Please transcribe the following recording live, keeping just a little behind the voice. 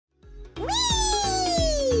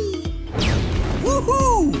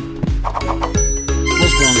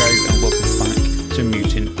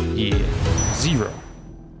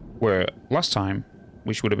were last time,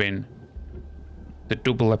 which would have been the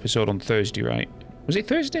double episode on Thursday, right? Was it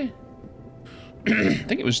Thursday? I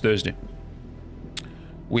think it was Thursday.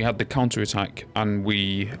 We had the counter-attack, and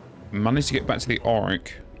we managed to get back to the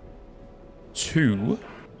Ark to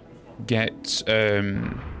get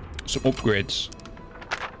some upgrades.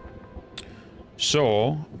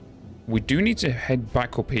 So, we do need to head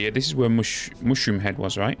back up here. This is where Mushroom Head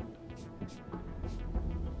was, right?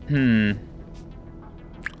 Level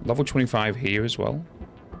 25 here as well.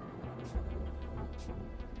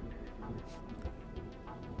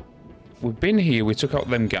 We've been here, we took out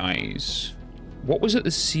them guys. What was it,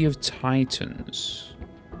 the Sea of Titans?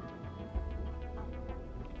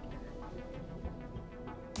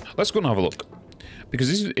 Let's go and have a look.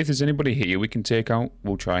 Because if there's anybody here we can take out,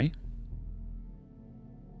 we'll try.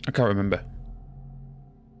 I can't remember.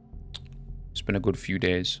 It's been a good few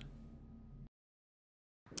days.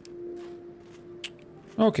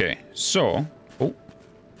 Okay, so... Oh.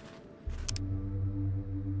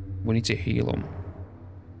 We need to heal them.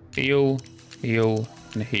 Heal, heal,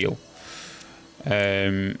 and heal.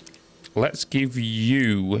 Let's give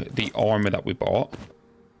you the armor that we bought.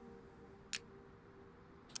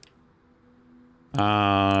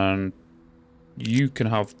 And you can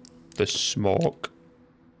have the smoke.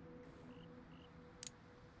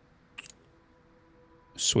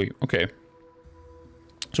 Sweet, okay.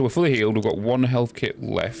 So we're fully healed. We've got one health kit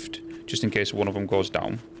left, just in case one of them goes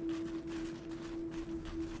down.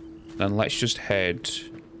 Then let's just head...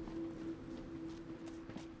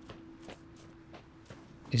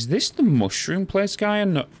 Is this the mushroom place guy or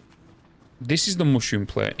not? This is the mushroom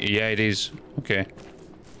place. Yeah, it is. Okay.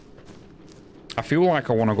 I feel like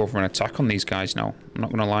I want to go for an attack on these guys now. I'm not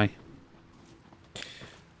going to lie.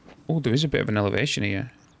 Oh, there is a bit of an elevation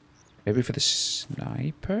here. Maybe for the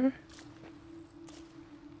sniper?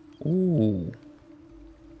 Ooh.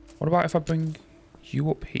 What about if I bring you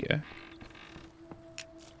up here?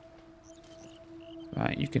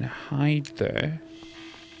 Right, you can hide there.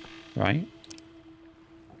 Right.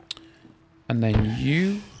 And then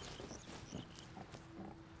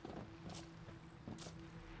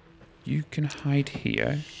you can hide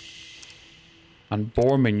here. And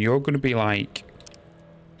Borman, you're going to be like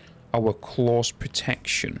our close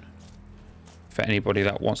protection for anybody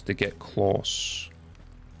that wants to get close.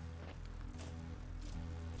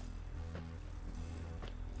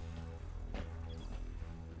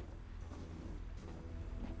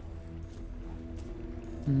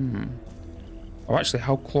 Oh, actually,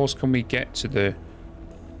 how close can we get to the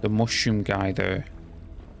mushroom guy there?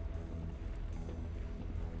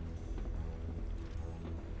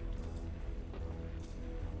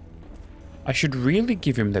 I should really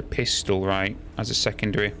give him the pistol, right, as a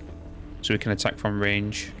secondary, so he can attack from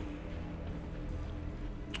range.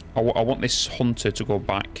 I want this hunter to go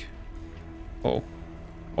back. Oh,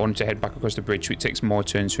 I want him to head back across the bridge, so it takes more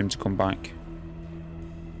turns for him to come back.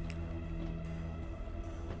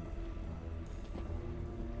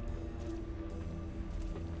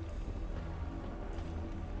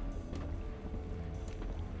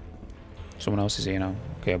 Someone else is here now.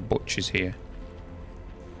 Okay, a butcher's here.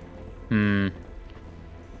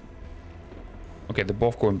 Okay, they're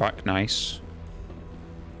both going back. Nice.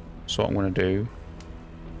 So what I'm going to do...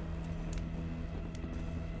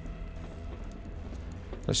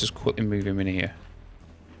 Let's just quickly move him in here.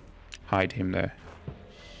 Hide him there.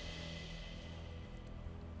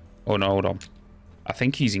 Oh no, hold on. I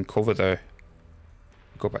think he's in cover there.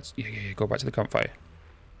 Go back to, yeah, go back to the campfire.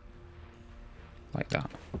 Like that.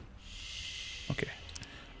 Okay.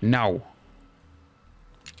 Now.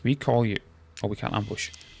 We call you. Oh, we can't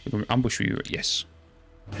ambush. We're going to ambush you. Yes.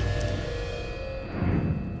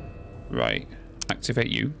 Right. Activate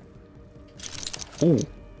you. Oh.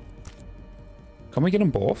 Can we get them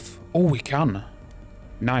both? Oh, we can.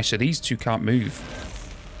 Nice. So these two can't move.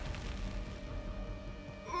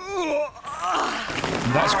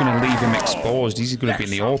 That's going to leave him exposed. He's going to be in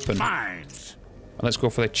the open. And let's go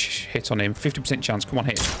for the hit on him. 50% chance. Come on,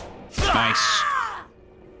 hit. Nice.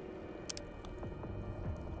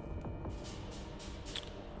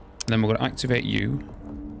 And then we're going to activate you.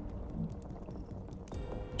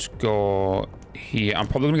 To go here. I'm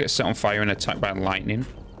probably going to get set on fire and attacked by lightning.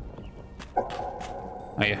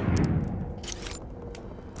 Oh, yeah.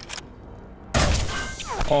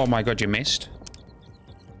 Oh my god, you missed.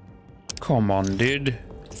 Come on, dude.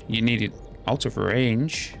 You need it out of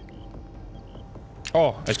range.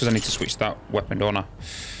 Oh, it's because I need to switch that weapon, don't I?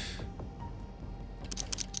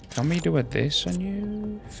 Can we do a this on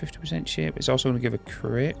you? 50% shape. It's also going to give a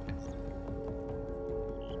crit.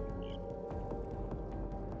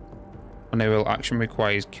 Enable action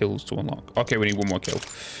requires kills to unlock. Okay, we need one more kill.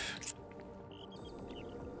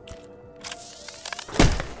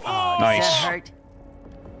 Nice. That hurt?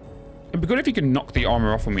 It'd be good if you can knock the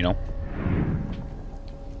armor off him, you know.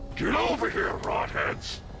 Get over here,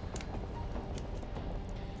 rotheads!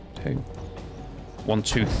 2. 1,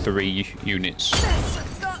 2, 3 units.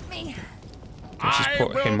 Got me. Let's just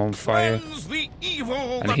put him on fire.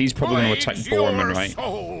 And he's probably going to attack Borman, right?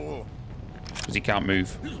 Because he can't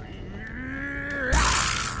move.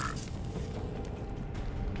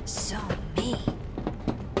 So me.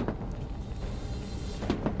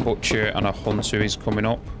 Butcher and a hunter is coming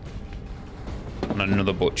up. And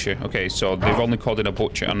another butcher. Okay, so they've only called in a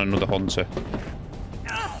butcher and another hunter.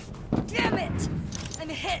 Damn it! I'm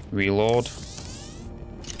hit. Reload.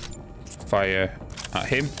 Fire at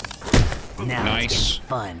him. Now Nice.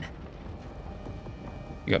 Fun.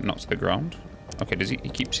 He got knocked to the ground. Okay, does he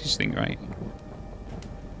keeps his thing right?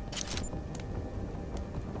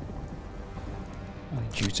 I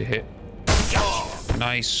need you to hit.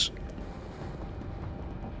 Nice.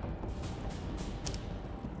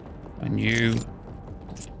 And you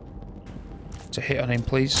to hit on him,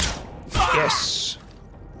 please. Yes.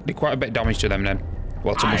 Did quite a bit of damage to them then.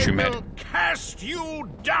 Well, to Mushroom Head. I will cast you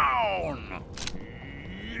down.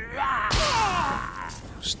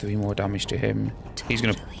 There's 3 more damage to him. He's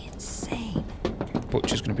gonna. Totally insane.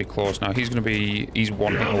 Butcher's gonna be close now. He's 1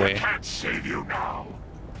 hit away. I can't save you now.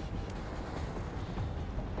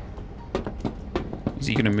 Is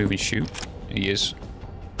he gonna move and shoot? He is.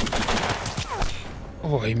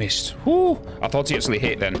 Oh, he missed. Whoo! I thought he actually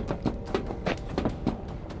hit then.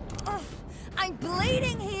 I'm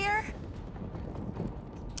bleeding here.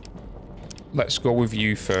 Let's go with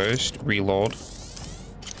you first. Reload.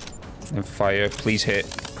 And fire. Please hit.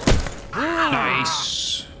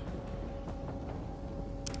 Nice.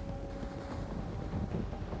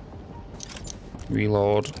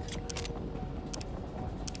 Reload.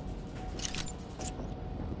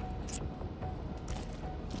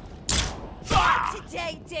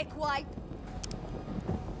 Today, dickwipe.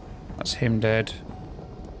 That's him dead.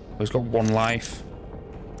 He's got 1 life.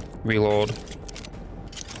 Reload.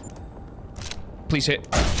 Please hit.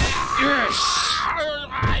 Yes!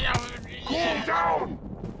 Cool down.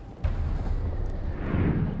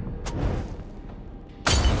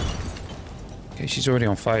 Okay, she's already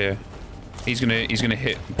on fire. He's gonna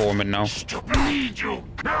hit Borman now. Bleed you.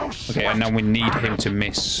 Now Okay, and now we need him to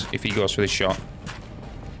miss if he goes for the shot.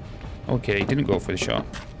 Okay, he didn't go for the shot.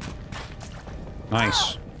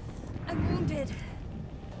 Nice. I'm wounded.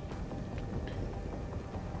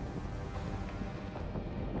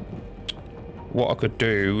 What I could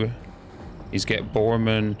do is get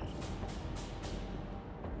Borman.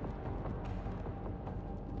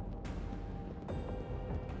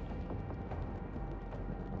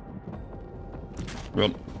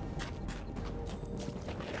 Run.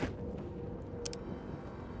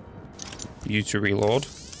 You to reload.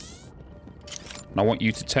 And I want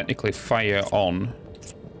you to technically fire on.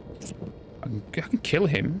 I can kill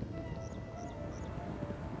him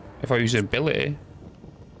if I use an ability.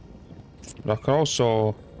 But I can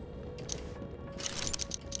also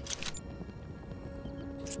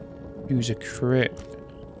use a crit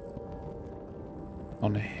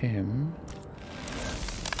on him.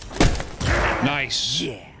 Nice.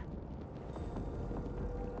 Yeah.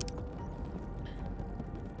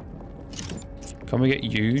 Can we get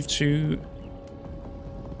you to...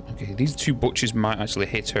 Okay, these 2 butchers might actually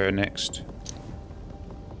hit her next.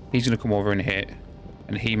 He's gonna come over and hit.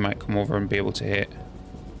 And he might come over and be able to hit.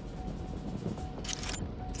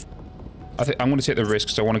 I'm gonna take the risk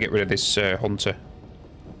because I want to get rid of this hunter.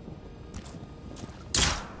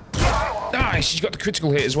 Nice! She's got the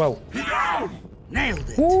critical hit as well. Nailed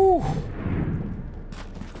it. Woo!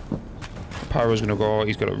 Pyro's gonna go.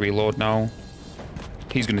 He's got to reload now.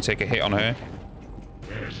 He's gonna take a hit on her.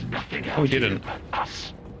 There's nothing Oh, he didn't.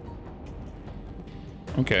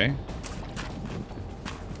 Okay.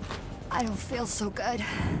 I don't feel so good.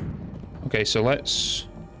 Okay, so let's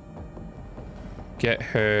get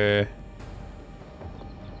her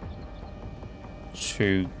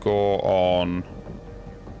to go on.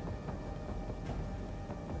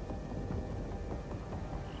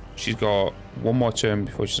 She's got 1 more turn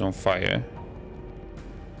before she's on fire.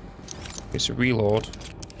 Okay, so reload.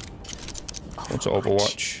 Go to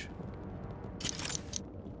Overwatch.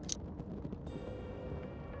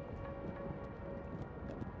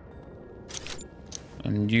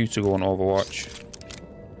 And you to go on Overwatch.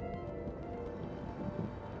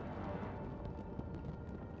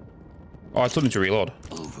 Oh, I told him to reload.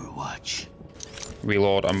 Overwatch.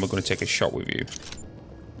 Reload, and we're going to take a shot with you.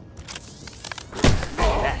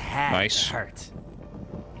 That had Nice. hurt.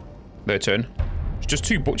 Their turn. It's just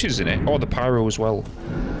 2 butchers in it. Oh, the pyro as well.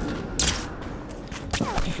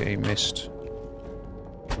 Okay, missed.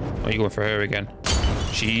 Oh, you're going for her again.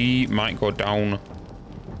 She might go down.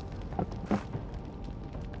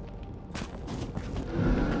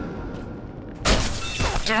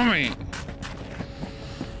 Damn it!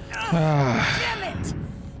 Damn it!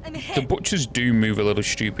 I'm hit. The butchers do move a little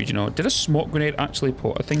stupid, you know. Did a smoke grenade actually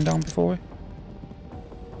put a thing down before?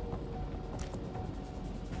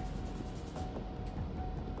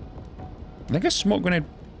 I think a smoke grenade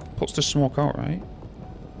puts the smoke out, right?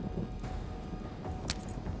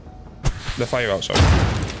 The fire outside.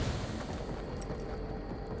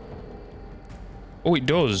 Oh, it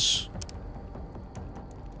does.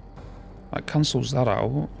 That cancels that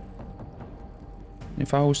out.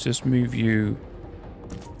 If I was to just move you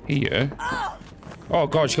here. Oh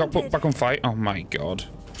god, she got put back on fire. Oh my god.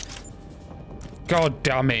 God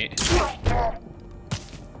damn it.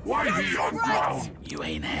 Why be on ground? You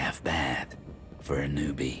ain't half bad for a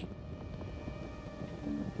newbie.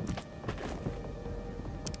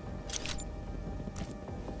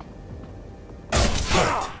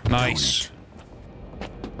 Nice.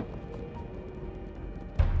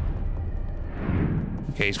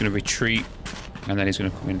 Okay, he's going to retreat, and then he's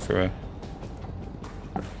going to come in for a...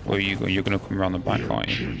 Where are you going? You're going to come around the back,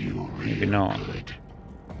 aren't you? Maybe not.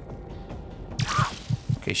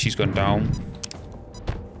 Okay, she's gone down.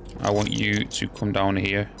 I want you to come down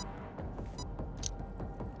here.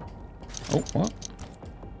 Oh, what?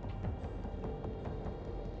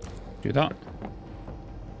 Do that.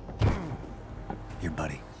 Here,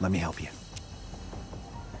 buddy. Let me help you.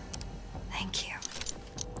 Thank you.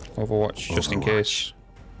 Overwatch, just in case.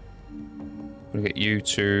 I'm gonna get you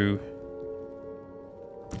to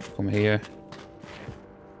come here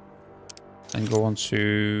and go on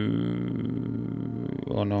to...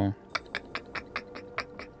 Oh no.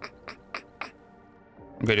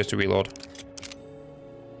 Okay, just to reload.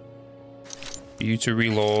 You to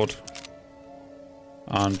reload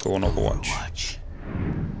and go on Overwatch.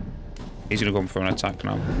 He's gonna go for an attack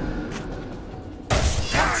now.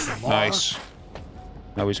 Nice.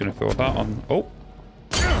 Now he's gonna throw that on. Oh.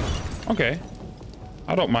 Okay.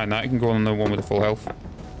 I don't mind that. He can go on the one with the full health.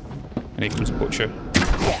 And here comes the butcher.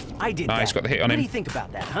 Yeah, I did Nice, that. got the hit on What him. do you think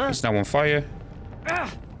about that, huh? He's now on fire. I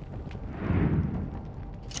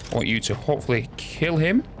want you to hopefully kill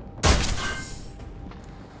him.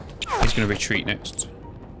 He's gonna retreat next.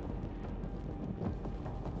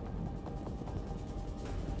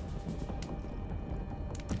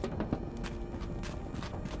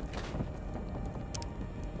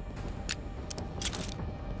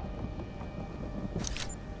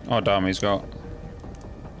 Oh damn, he's got...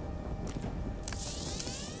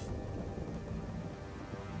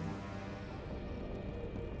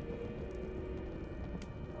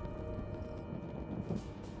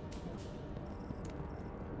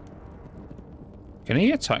 Can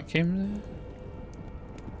he attack him there?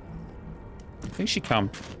 I think she can.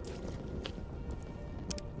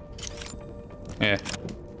 Yeah.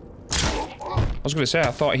 I was going to say,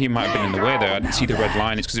 I thought he might have been in the way there. I didn't see the red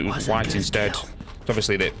line. It's because it was white instead.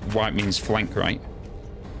 Obviously, that white means flank, right?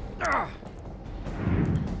 I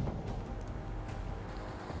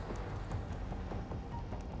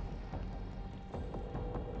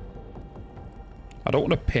don't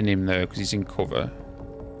want to pin him there because he's in cover.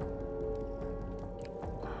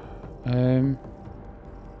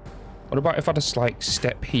 What about if I just like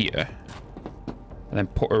step here and then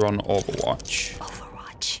put her on Overwatch?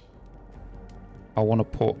 Overwatch. I want to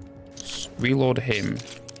put reload him.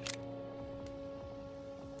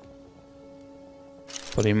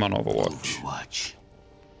 Put him on Overwatch.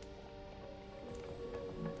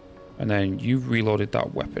 And then you've reloaded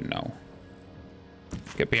that weapon now.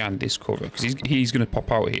 Get behind this cover, because he's going to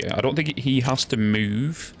pop out here. I don't think he has to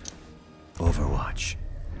move. Overwatch.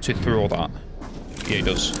 To throw that. Yeah, he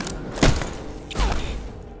does.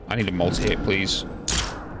 I need a multi-hit, please.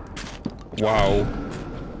 Wow.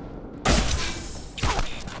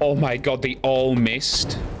 Oh my god, they all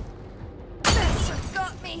missed. Bastard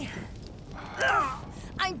got me.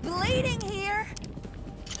 I'm bleeding here.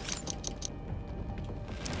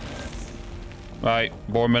 Right,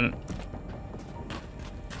 1 minute.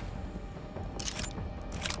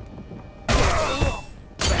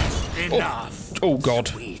 Enough. Oh god.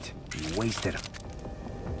 Sweet. You wasted him.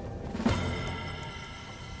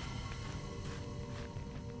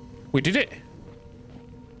 We did it.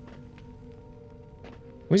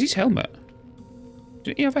 Where's his helmet?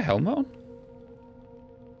 Didn't he have a helmet on?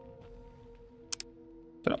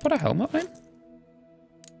 Did I put a helmet on him?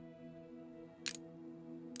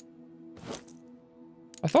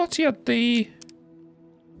 I thought he had the...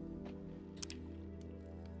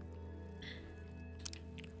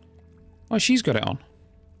 Oh, she's got it on.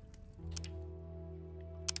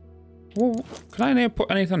 Whoa, can I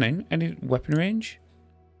put anything in? Any weapon range?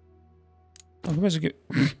 Oh, where's it go?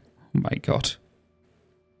 Oh my god.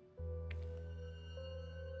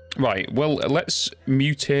 Right, well, let's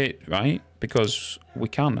mutate, right? Because we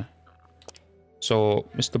can. So,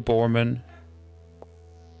 Mr. Borman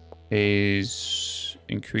is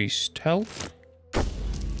increased health.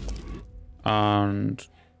 And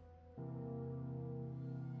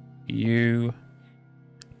you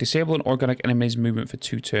disable an organic enemy's movement for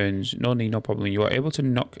 2 turns. No need, no problem. You are able to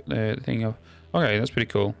knock the thing off. Okay, that's pretty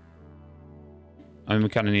cool. I mean, we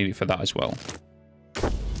kind of need it for that as well.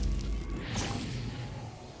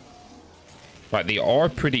 Right, they are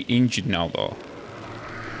pretty injured now, though.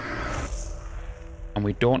 And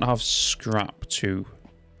we don't have scrap to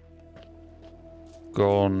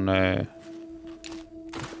go on... Oh,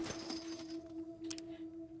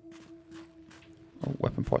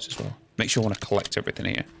 weapon parts as well. Make sure I want to collect everything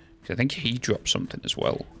here. Because I think he dropped something as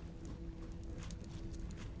well.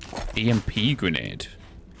 EMP grenade.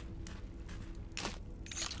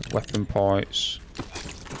 Weapon parts.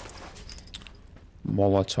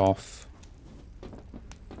 Molotov.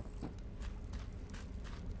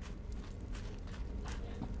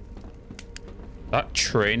 That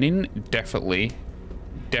training definitely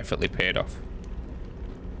paid off.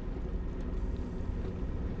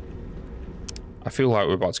 I feel like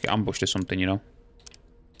we're about to get ambushed or something, you know.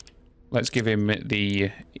 Let's give him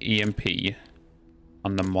the EMP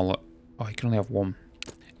and the Molotov. Oh, he can only have one.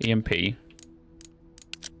 EMP. And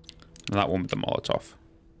that one with the Molotov.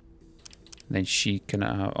 And then she can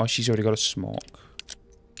have... Oh, she's already got a smoke.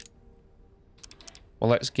 Well,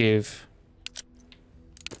 let's give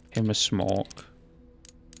him a smoke.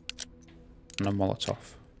 And a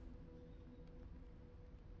Molotov.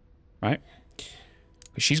 Right?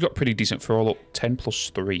 Because she's got pretty decent throw. Look, 10 plus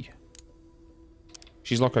 3.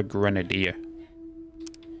 She's like a grenadier.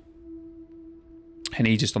 And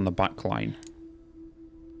he's just on the back line.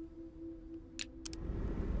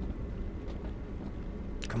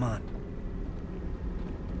 Come on.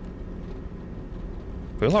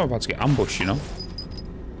 I feel like we're about to get ambushed, you know?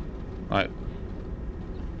 Right.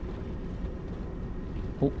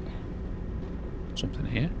 Oh. Something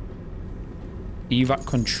here. Evac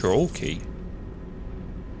control key.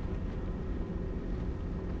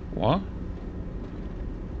 What?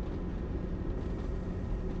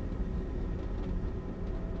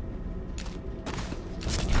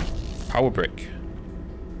 Power brick.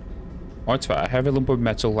 Artifact. A heavy lump of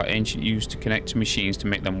metal that ancient used to connect to machines to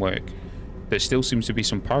make them work. There still seems to be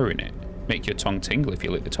some power in it. Make your tongue tingle if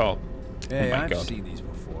you lick the top. Hey, oh my I've God. seen these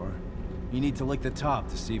before. You need to lick the top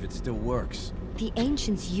to see if it still works. The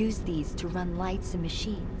ancients used these to run lights and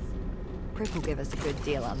machines. Prick will give us a good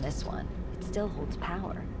deal on this one. It still holds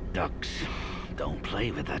power. Ducks, don't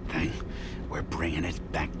play with that thing. We're bringing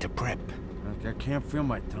it back to prep. Like I can't feel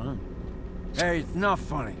my tongue. Hey, it's not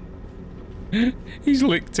funny. He's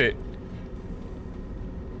licked it.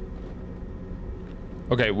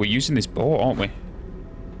 Okay, we're using this boat, aren't we?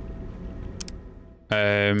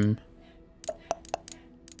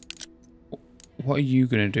 What are you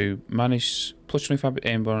gonna do? Manage plus 25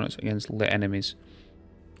 aim bonus against lit enemies.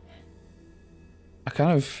 I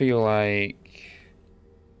kind of feel like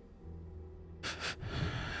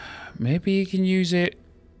maybe you can use it,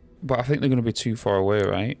 but I think they're gonna be too far away,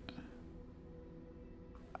 right?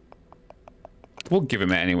 We'll give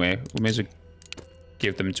him it anyway. We may as well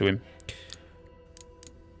give them to him.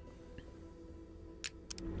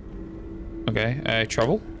 Okay,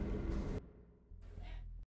 travel.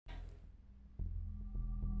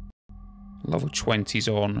 Level 20's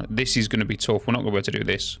on. This is going to be tough. We're not going to be able to do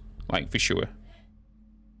this, like, for sure.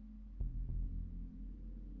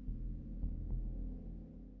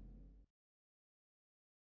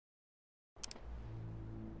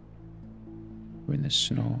 We're in the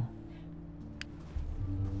snow.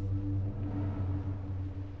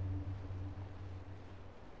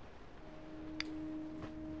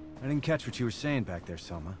 I didn't catch what you were saying back there,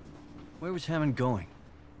 Selma. Where was Hammond going?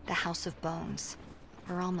 The House of Bones.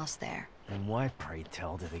 We're almost there. And why, pray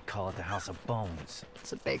tell, do they call it the House of Bones?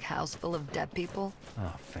 It's a big house full of dead people.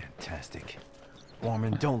 Oh, fantastic.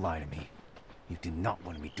 Borman, don't lie to me. You do not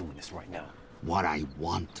want to be doing this right now. What I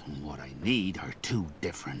want and what I need are two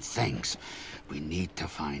different things. We need to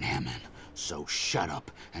find Hammond, so shut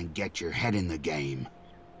up and get your head in the game.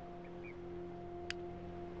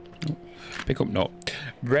 Pick up note.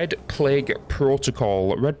 Red Plague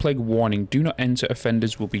Protocol. Red Plague warning. Do not enter.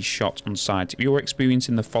 Offenders will be shot on sight. If you are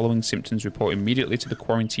experiencing the following symptoms, report immediately to the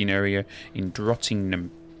quarantine area in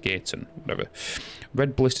Drottingham. Gaten, whatever.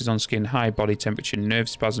 Red blisters on skin, high body temperature, nerve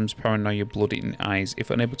spasms, paranoia, blood in eyes. If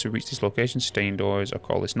unable to reach this location, stay indoors or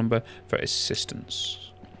call this number for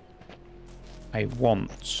assistance. I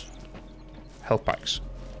want health packs.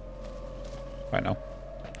 Right now.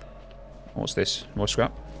 What's this? More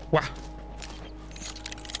scrap? Wah!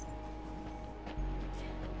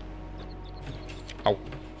 Ow.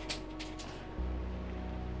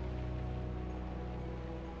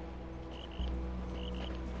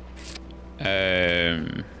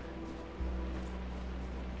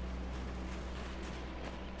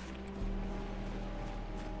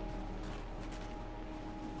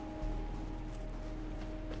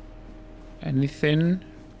 Anything?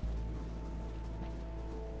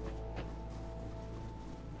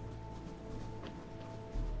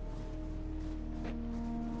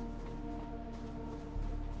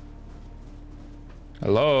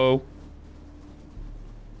 Hello?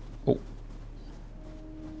 Oh.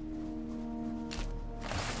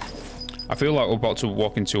 I feel like we're about to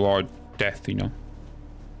walk into our death, you know?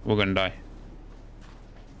 We're gonna die.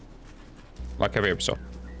 Like every episode.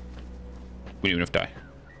 We don't even have to die.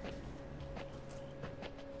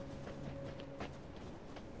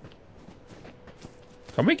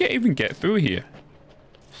 Can we even get through here?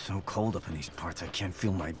 So cold up in these parts, I can't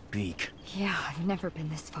feel my beak. Yeah, I've never been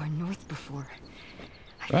this far north before.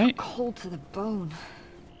 I Right. feel cold to the bone.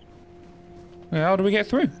 Well, how do we get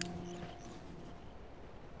through?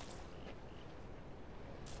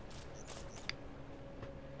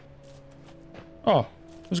 Oh,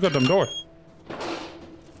 there's a goddamn door.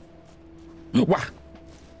 Wah!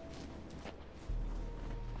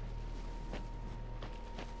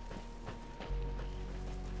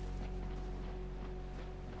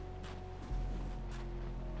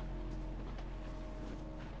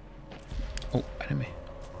 Oh, enemy.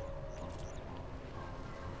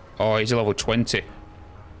 Oh, he's a level 20.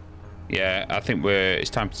 Yeah, I think it's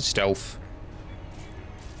time to stealth.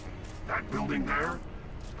 That building there?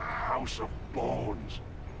 The House of Bones.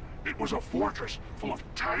 It was a fortress full of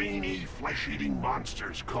tiny flesh-eating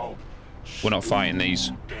monsters called... We're not fighting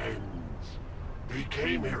these. Dens. They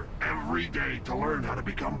came here every day to learn how to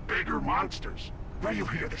become bigger monsters. Now you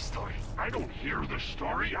hear the story. I don't hear the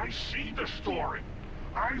story, I see the story.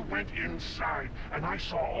 I went inside and I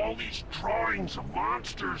saw all these drawings of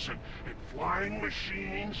monsters and flying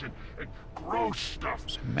machines and gross stuff.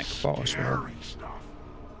 It's a mech bot as well. Scary stuff.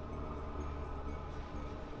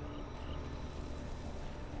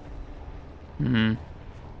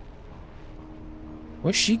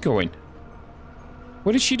 Where's she going?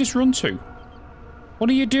 Where did she just run to? What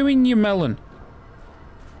are you doing, you melon?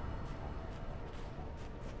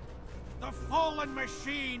 The fallen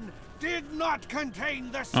machine did not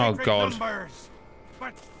contain the sacred God. numbers.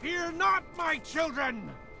 But fear not, my children.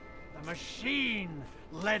 The machine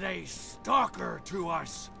led a stalker to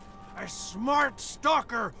us. A smart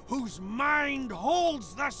stalker whose mind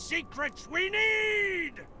holds the secrets we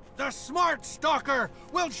need. The smart stalker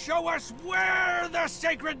will show us where the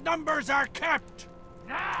sacred numbers are kept.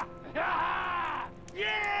 Ah! Ah!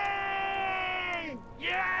 Yay!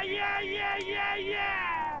 Yeah!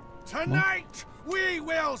 Tonight, we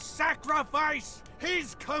will sacrifice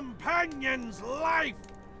his companion's life.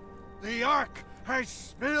 The Ark has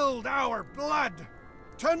spilled our blood.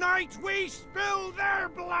 Tonight, we spill their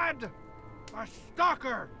blood. A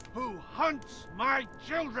stalker who hunts my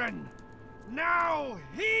children. Now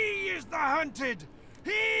he is the hunted.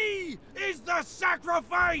 He is the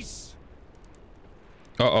sacrifice.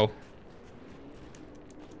 Uh-oh.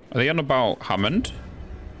 Are they on about Hammond?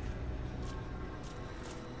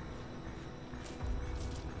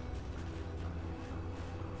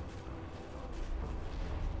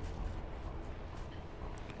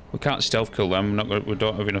 We can't stealth kill them. We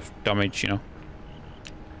don't have enough damage, you know.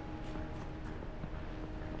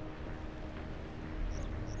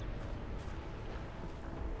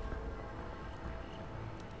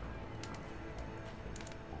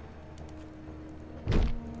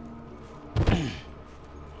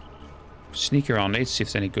 Sneak around there to see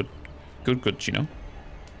if there's any goods, you know.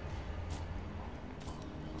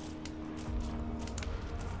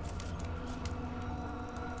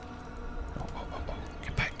 Oh.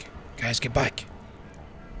 Get back. Guys, get back.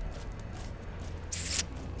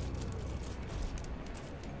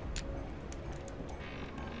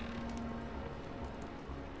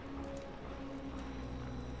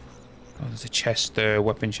 Oh, there's a chest there,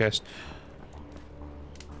 weapon chest.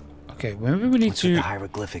 Okay, maybe we need What's with to... the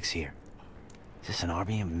hieroglyphics here? Is this an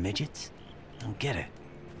army of midgets? I don't get it.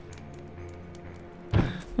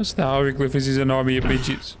 What's the hieroglyphics? Is an army of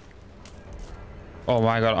midgets. Oh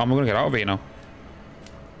my god, I'm gonna get out of here now.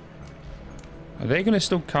 Are they gonna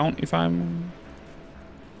still count if I'm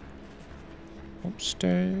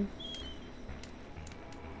upstairs?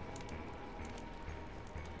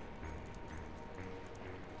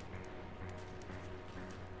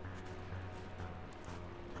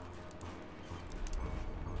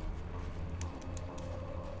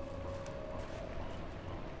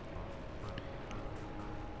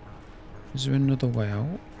 Is there another way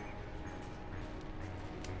out?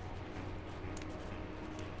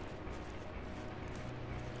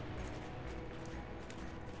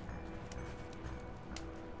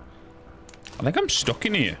 I think I'm stuck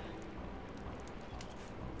in here.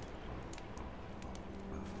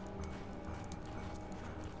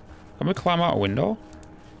 Can we climb out a window?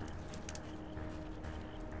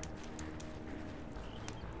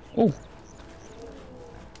 Oh.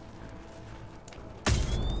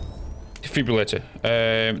 Defibrillator.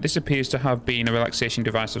 This appears to have been a relaxation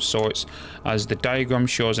device of sorts, as the diagram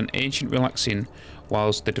shows an ancient relaxing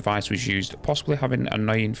whilst the device was used, possibly having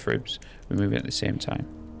annoying fibs removing at the same time.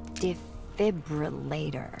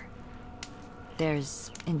 Defibrillator.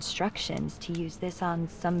 There's instructions to use this on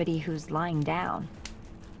somebody who's lying down.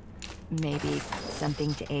 Maybe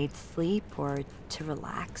something to aid sleep or to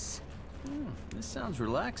relax. This sounds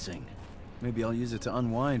relaxing. Maybe I'll use it to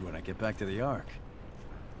unwind when I get back to the Ark.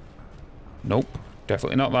 Nope,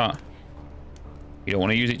 definitely not that. You don't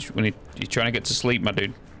want to use it when you're trying to get to sleep, my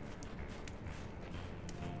dude.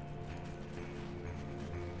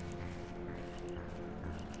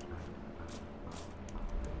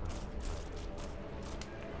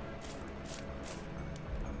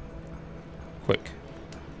 Quick.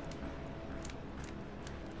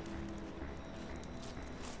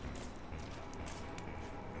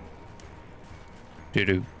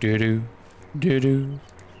 Do-do, do-do, do-do.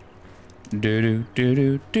 Do-do,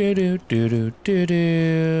 do-do, do-do, do-do,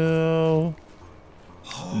 do-do.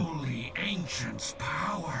 Holy Ancient's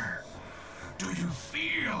power. Do you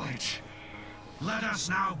feel it? Let us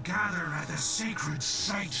now gather at the sacred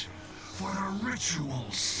site for the ritual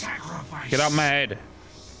sacrifice. Get out my head.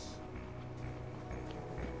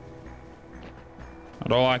 I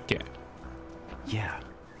don't like it. Yeah,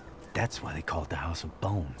 that's why they call it the House of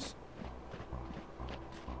Bones.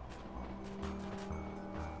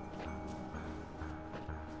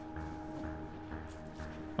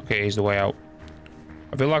 Okay, here's the way out.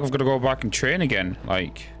 I feel like I've got to go back and train again.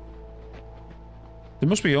 Like, there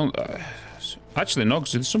must be actually no,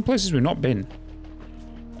 because there's some places we've not been.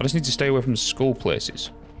 I just need to stay away from the school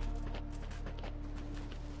places.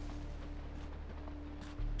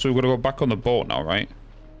 So we've got to go back on the boat now, right?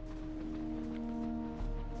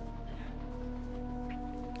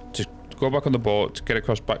 To go back on the boat, get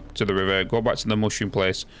across back to the river, go back to the mushroom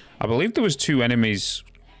place. I believe there was 2 enemies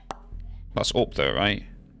that's up there, right?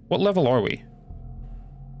 What level are we?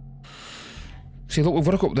 See, look, we've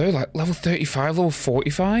got to go up there, like, level 35, level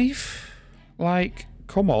 45? Like,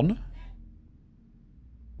 come on.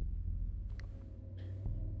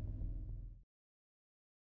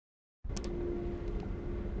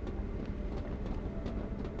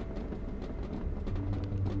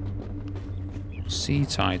 Sea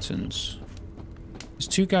Titans. There's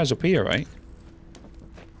 2 guys up here, right?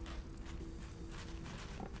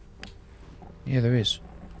 Yeah, there is.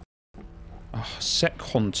 Oh, Sec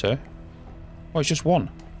Hunter. Oh, it's just 1.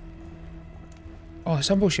 Oh,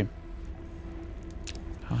 let's ambush him.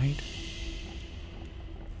 Hide.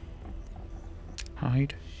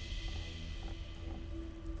 Hide.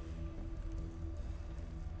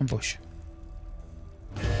 Ambush.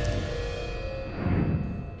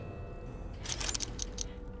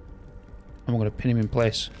 I'm gonna pin him in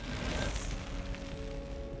place.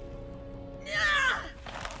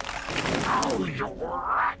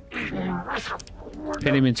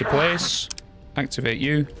 Pin him into place. Activate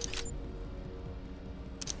you.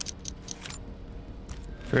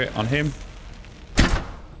 Crit on him.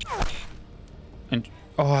 And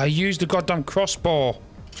oh, I used the goddamn crossbow.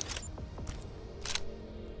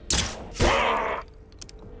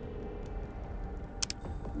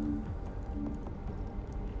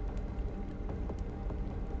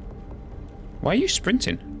 Why are you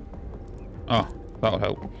sprinting? Oh, that'll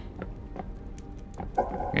help.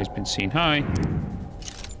 He's been seen high.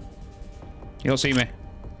 You don't see me.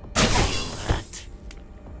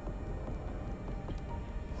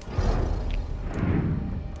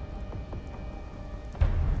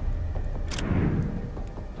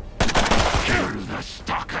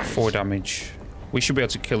 Four damage. We should be able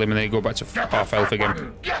to kill him and then go back to half health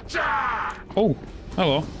again. Oh,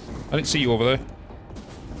 hello. I didn't see you over there.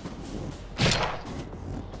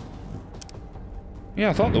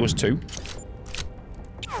 Yeah, I thought there was 2.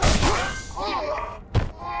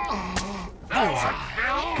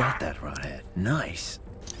 Nice.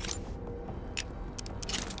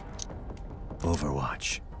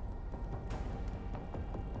 Overwatch.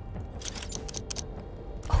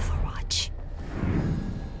 Overwatch.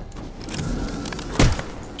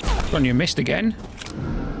 Come on, you missed again.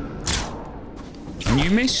 And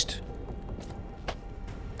you missed.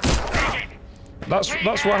 That's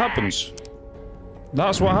what happens.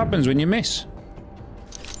 That's what happens when you miss.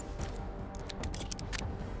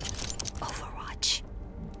 Overwatch.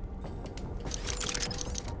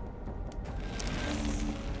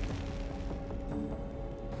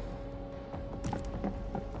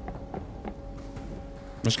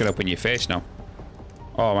 I'm just gonna up in your face now.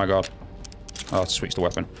 Oh my god. Oh, switch the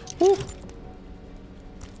weapon. Woo.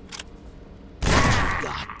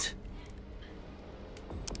 Got.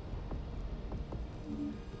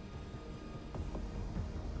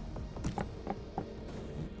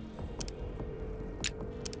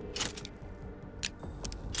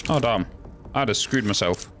 Oh damn. I'd have screwed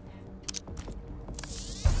myself.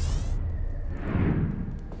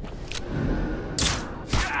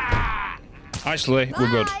 Actually, we're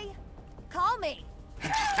good. Call me.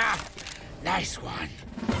 Nice one.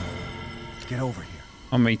 Get over here.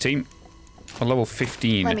 On me, team. A level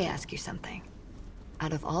 15. Let me ask you something.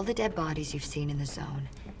 Out of all the dead bodies you've seen in the zone,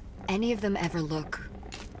 any of them ever look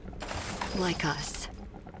like us?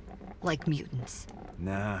 Like mutants?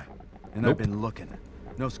 Nah. And Nope. I've been looking.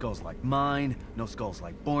 No skulls like mine, no skulls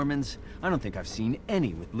like Borman's. I don't think I've seen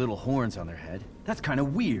any with little horns on their head. That's kind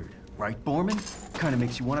of weird, right, Borman? Kind of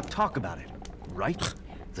makes you want to talk about it, right?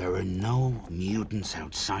 There are no mutants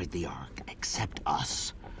outside the Ark except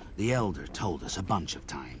us. The Elder told us a bunch of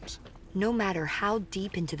times. No matter how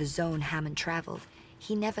deep into the zone Hammond traveled,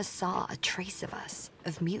 he never saw a trace of us,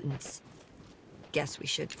 of mutants. Guess we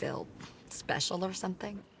should feel special or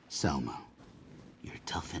something? Selma, you're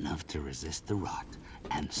tough enough to resist the rot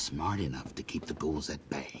and smart enough to keep the ghouls at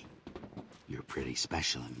bay. You're pretty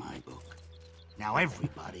special in my book. Now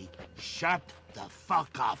everybody, shut the fuck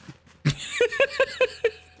up.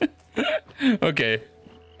 Okay.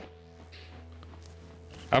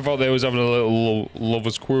 I thought they was having a little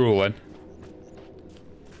lover's quarrel then.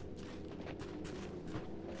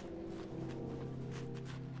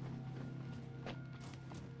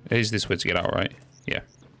 Is this way to get out, right? Yeah.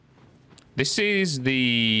 This is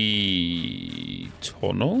the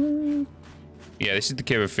tunnel? Yeah, this is the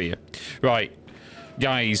Cave of Fear. Right.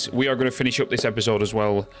 Guys, we are going to finish up this episode as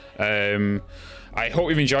well. I hope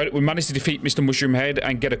you've enjoyed it. We managed to defeat Mr. Mushroom Head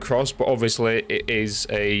and get across, but obviously it is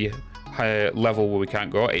a higher level where we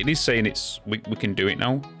can't go. It is saying we can do it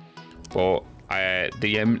now, but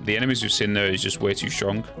the enemies we've seen there is just way too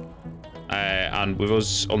strong. And with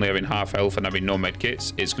us only having half health and having no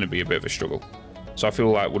medkits, it's going to be a bit of a struggle. So I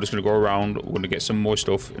feel like we're just going to go around, we're going to get some more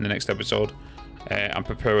stuff in the next episode, and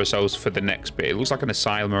prepare ourselves for the next bit. It looks like an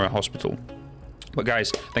asylum or a hospital. But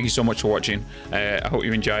guys, thank you so much for watching. I hope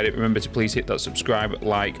you enjoyed it. Remember to please hit that subscribe,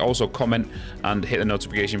 like, also comment, and hit the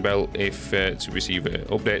notification bell if to receive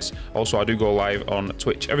updates. Also, I do go live on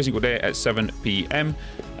Twitch every single day at 7 PM.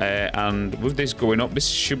 And with this going up, this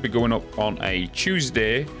should be going up on a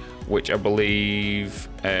Tuesday, which I believe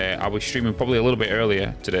I'll be streaming probably a little bit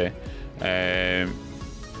earlier today.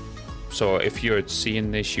 So if you're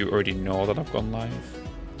seeing this, you already know that I've gone live.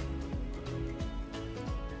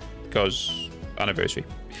 Because anniversary.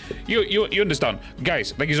 You understand.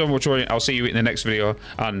 Guys, thank you so much for watching. I'll see you in the next video,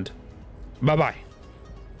 and bye-bye.